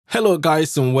Hello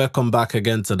guys, and welcome back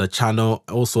again to the channel.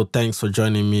 Also, thanks for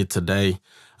joining me today.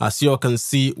 As you all can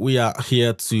see, we are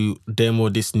here to demo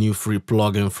this new free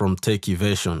plugin from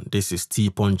Techivation. This is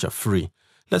T-Puncher free.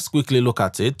 Let's quickly look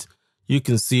at it. You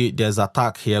can see there's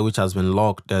attack here which has been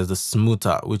locked. There's the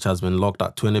smoother which has been locked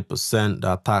at 20%,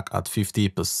 the attack at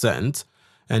 50%.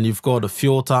 And you've got the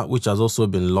filter which has also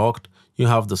been locked. You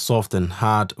have the soft and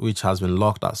hard which has been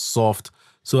locked at soft.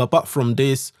 So apart from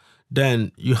this,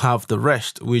 then you have the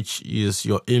rest, which is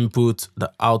your input, the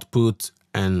output,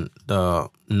 and the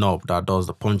knob that does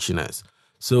the punchiness.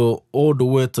 So all the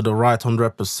way to the right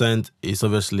 100% is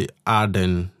obviously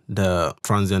adding the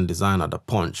transient designer, the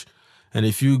punch. And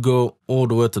if you go all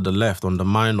the way to the left on the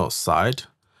minus side,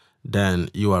 then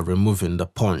you are removing the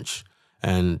punch.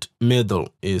 And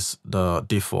middle is the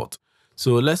default.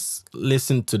 So let's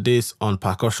listen to this on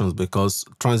percussions, because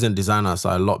transient designers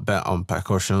are a lot better on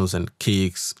percussions and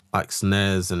kicks like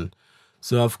snares. And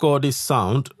so I've got this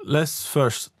sound. Let's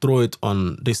first throw it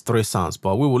on these three sounds,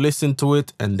 but we will listen to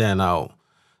it and then I'll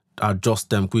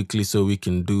adjust them quickly so we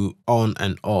can do on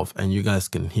and off and you guys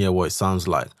can hear what it sounds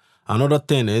like. Another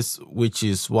thing is, which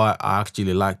is why I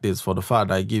actually like this, for the fact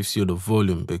that it gives you the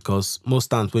volume, because most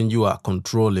times when you are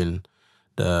controlling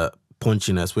the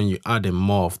punchiness, when you add in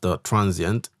more of the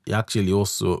transient, it actually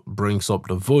also brings up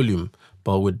the volume.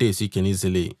 But with this, you can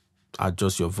easily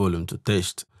adjust your volume to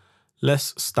taste.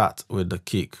 Let's start with the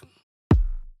kick.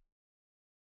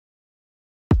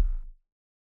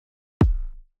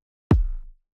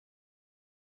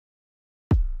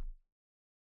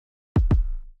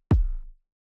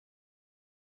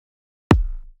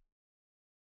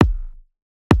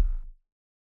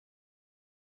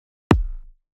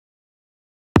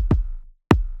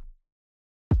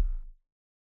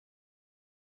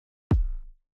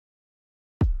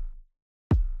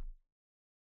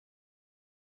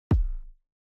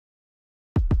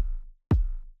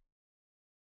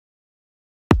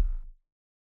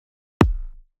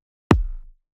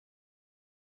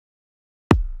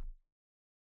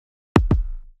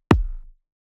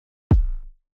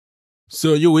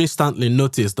 So you instantly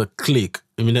notice the click.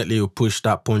 Immediately you push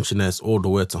that punchiness all the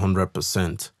way to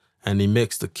 100%. And it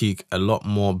makes the kick a lot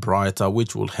more brighter,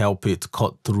 which will help it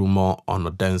cut through more on a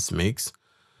dense mix.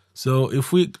 So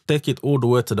if we take it all the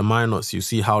way to the minus, you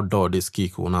see how dull this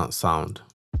kick will not sound.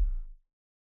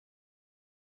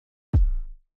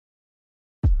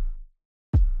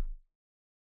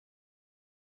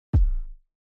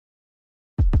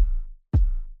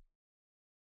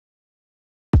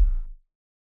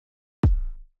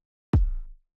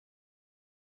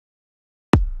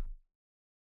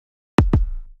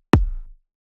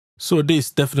 So this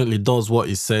definitely does what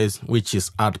it says, which is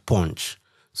add punch.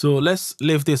 So let's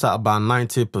leave this at about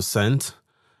 90%.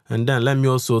 And then let me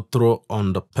also throw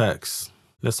on the pegs.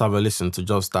 Let's have a listen to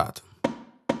just that.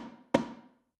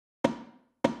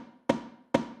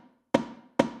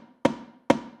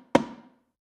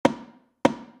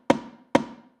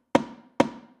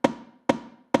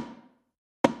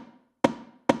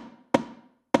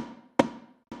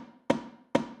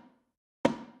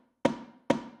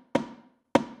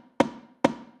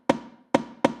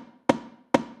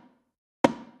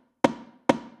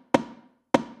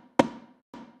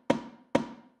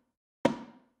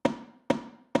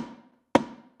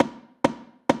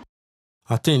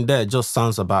 I think that just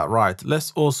sounds about right.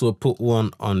 Let's also put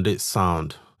one on this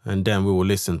sound and then we will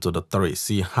listen to the three,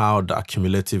 see how the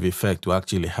accumulative effect will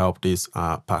actually help this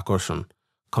percussion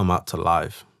come out to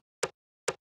life.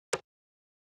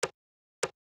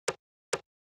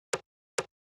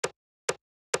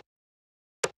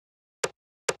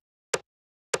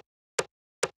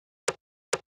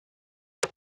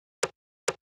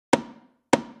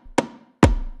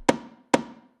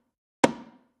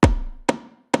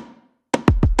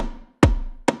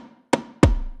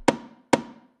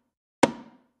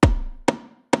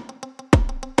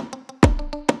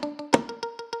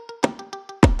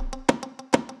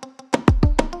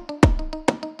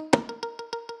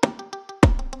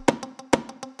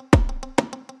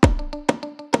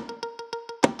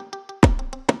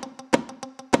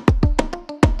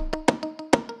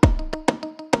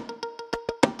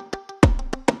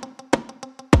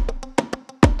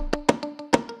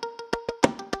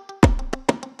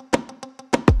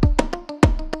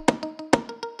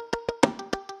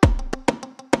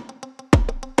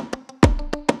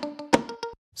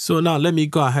 So now let me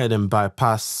go ahead and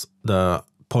bypass the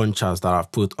punchers that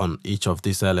I've put on each of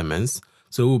these elements.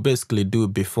 So we'll basically do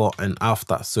before and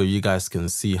after so you guys can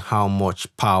see how much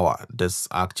power this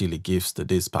actually gives to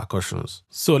these percussions.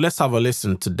 So let's have a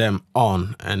listen to them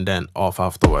on and then off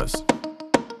afterwards.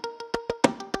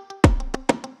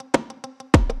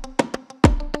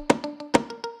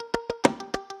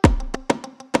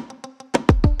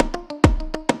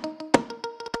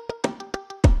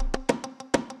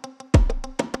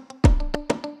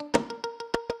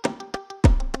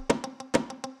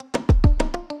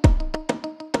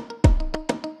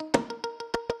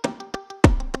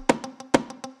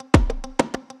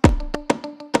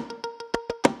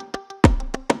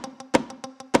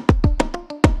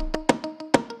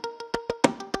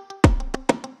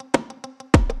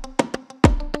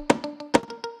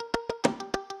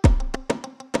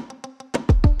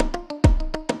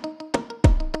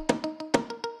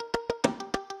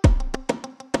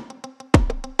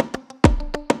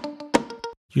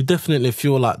 You definitely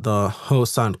feel like the whole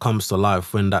sound comes to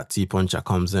life when that T-puncher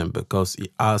comes in, because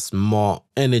it adds more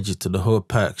energy to the whole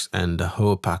perks and the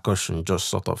whole percussion just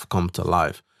sort of come to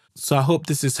life. So I hope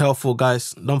this is helpful,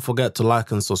 guys. Don't forget to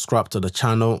like and subscribe to the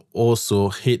channel. Also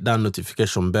hit that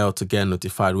notification bell to get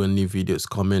notified when new videos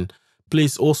come in.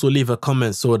 Please also leave a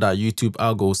comment so that YouTube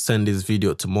algo will send this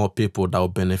video to more people that will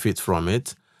benefit from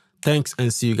it. Thanks,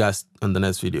 and see you guys on the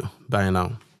next video. Bye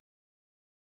now.